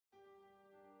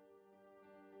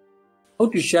How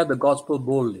to share the gospel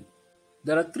boldly?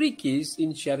 There are three keys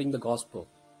in sharing the gospel,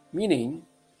 meaning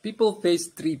people face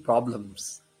three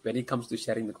problems when it comes to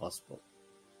sharing the gospel.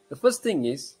 The first thing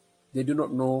is they do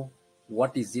not know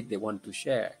what is it they want to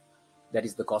share. That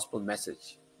is the gospel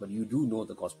message, but you do know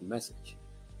the gospel message.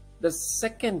 The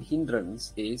second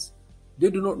hindrance is they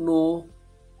do not know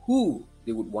who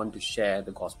they would want to share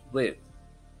the gospel with.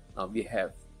 Now we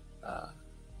have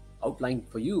outlined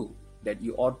for you that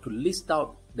you ought to list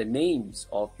out the names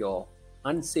of your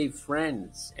unsaved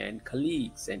friends and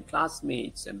colleagues and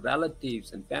classmates and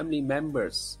relatives and family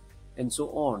members and so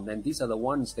on. And these are the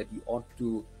ones that you ought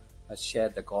to share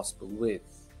the gospel with.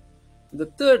 The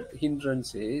third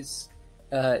hindrance is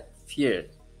fear.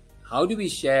 How do we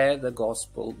share the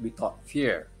gospel without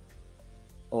fear?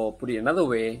 Or put it another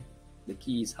way, the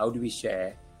key is how do we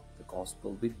share the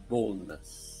gospel with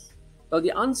boldness? Well,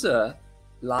 the answer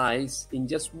lies in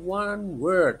just one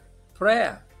word: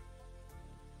 prayer.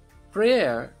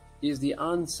 Prayer is the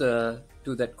answer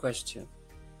to that question.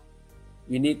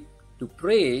 We need to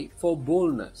pray for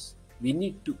boldness. We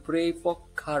need to pray for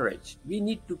courage. We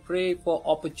need to pray for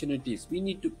opportunities. We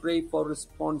need to pray for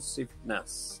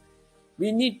responsiveness.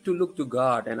 We need to look to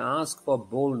God and ask for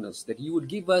boldness, that He would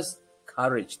give us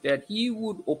courage, that He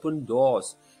would open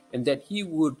doors, and that He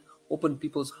would open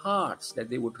people's hearts, that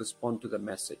they would respond to the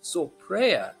message. So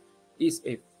prayer is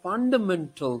a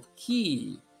fundamental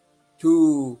key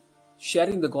to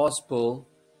sharing the gospel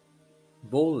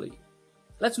boldly.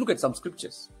 Let's look at some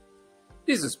scriptures.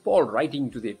 This is Paul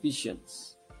writing to the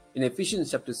Ephesians. In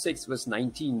Ephesians chapter 6, verse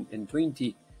 19 and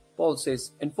 20, Paul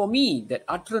says, "And for me, that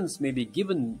utterance may be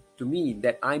given to me,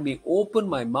 that I may open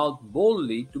my mouth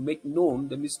boldly to make known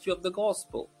the mystery of the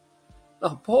gospel."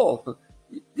 Now,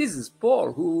 this is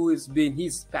Paul,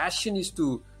 his passion is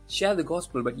to share the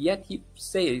gospel, but yet he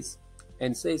says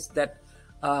that,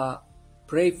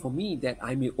 pray for me that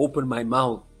I may open my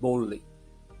mouth boldly.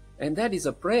 And that is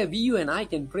a prayer you and I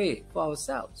can pray for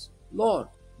ourselves. Lord,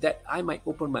 that I might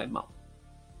open my mouth,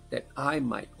 that I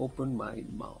might open my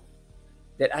mouth,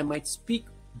 that I might speak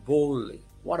boldly.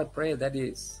 What a prayer that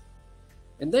is.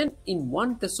 And then in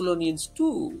 1 Thessalonians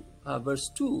 2, verse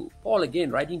 2, Paul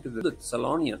again writing to the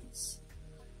Thessalonians,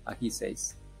 he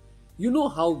says, "You know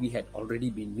how we had already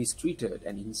been mistreated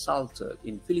and insulted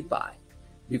in Philippi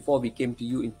before we came to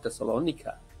you in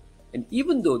Thessalonica. And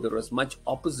even though there was much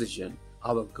opposition,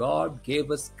 our God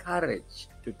gave us courage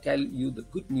to tell you the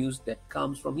good news that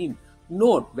comes from Him."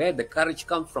 Note where the courage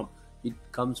comes from. It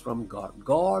comes from God.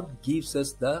 God gives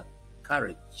us the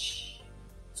courage.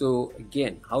 So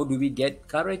again, how do we get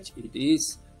courage? It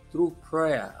is through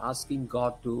prayer, asking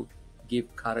God to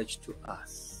give courage to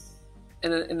us.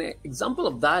 And an example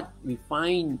of that we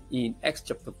find in Acts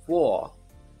chapter 4,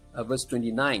 verse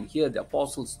 29. Here the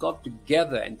apostles got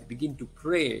together and begin to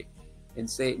pray and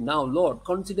say, "Now, Lord,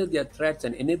 consider their threats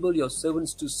and enable your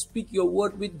servants to speak your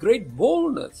word with great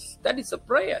boldness." That is a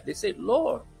prayer. They said,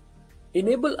 "Lord,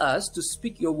 enable us to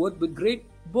speak your word with great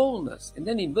boldness." And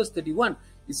then in verse 31,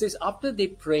 it says, after they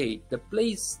prayed, the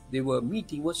place they were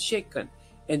meeting was shaken,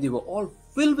 and they were all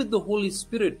filled with the Holy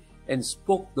Spirit and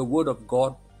spoke the word of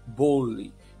God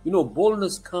boldly. You know,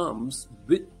 boldness comes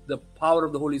with the power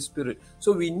of the Holy Spirit.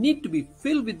 So we need to be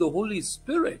filled with the Holy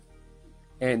Spirit.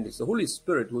 And it's the Holy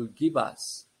Spirit who will give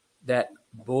us that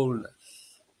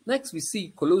boldness. Next, we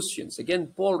see Colossians.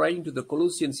 Again, Paul writing to the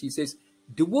Colossians, he says,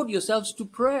 "Devote yourselves to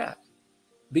prayer,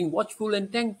 being watchful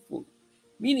and thankful."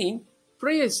 Meaning,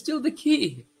 prayer is still the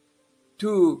key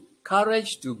to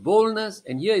courage, to boldness.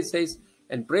 And here it says,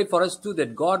 "And pray for us too,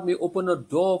 that God may open a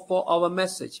door for our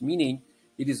message." Meaning,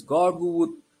 it is God who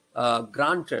would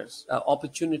grant us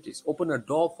opportunities, open a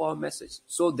door for our message,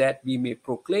 so that we may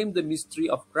proclaim the mystery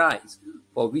of Christ,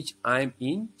 for which I am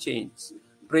in chains.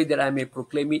 Pray that I may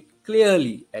proclaim it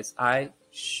clearly as I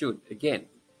should. Again,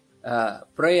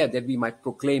 prayer that we might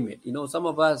proclaim it. You know, some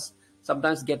of us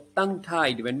sometimes get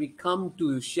tongue-tied when we come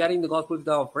to sharing the gospel with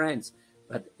our friends.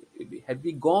 But have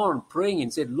we gone praying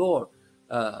and said, "Lord,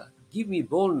 give me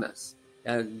boldness,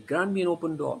 grant me an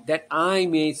open door, that I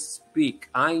may speak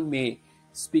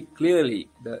clearly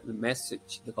the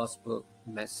message, the gospel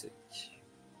message."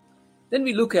 Then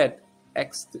we look at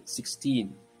Acts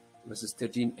 16, verses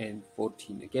 13 and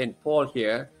 14. Again, Paul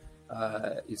here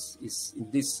is in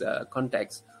this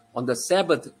context. On the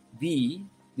Sabbath,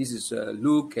 this is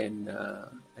Luke and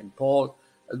Paul,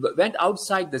 went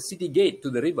outside the city gate to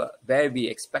the river, where we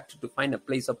expected to find a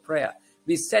place of prayer.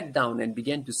 We sat down and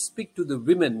began to speak to the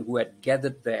women who had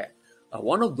gathered there.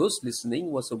 One of those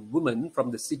listening was a woman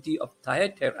from the city of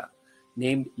Thyatira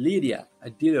named Lydia, a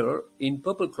dealer in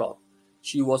purple cloth.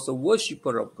 She was a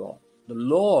worshipper of God. The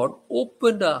Lord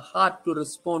opened her heart to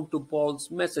respond to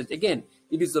Paul's message. Again,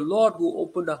 it is the Lord who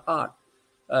opened her heart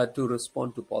to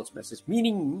respond to Paul's message,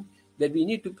 meaning that we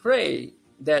need to pray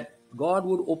that God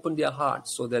would open their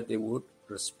hearts so that they would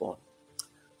respond.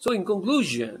 So in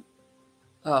conclusion,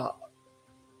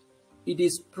 it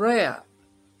is prayer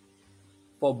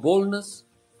for boldness,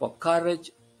 for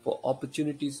courage, for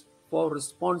opportunities, for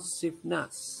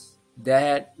responsiveness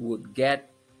that would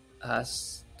get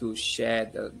us to share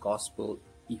the gospel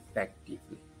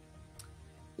effectively.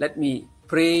 Let me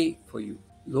pray for you.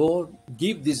 Lord,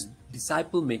 give these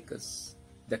disciple makers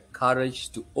the courage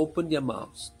to open their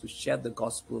mouths to share the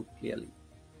gospel clearly.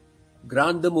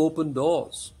 Grant them open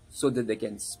doors so that they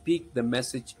can speak the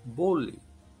message boldly.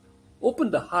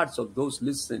 Open the hearts of those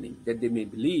listening that they may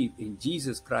believe in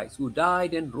Jesus Christ, who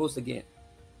died and rose again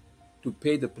to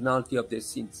pay the penalty of their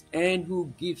sins and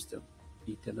who gives them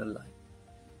eternal life.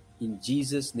 In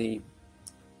Jesus' name,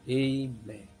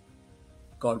 amen.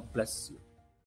 God bless you.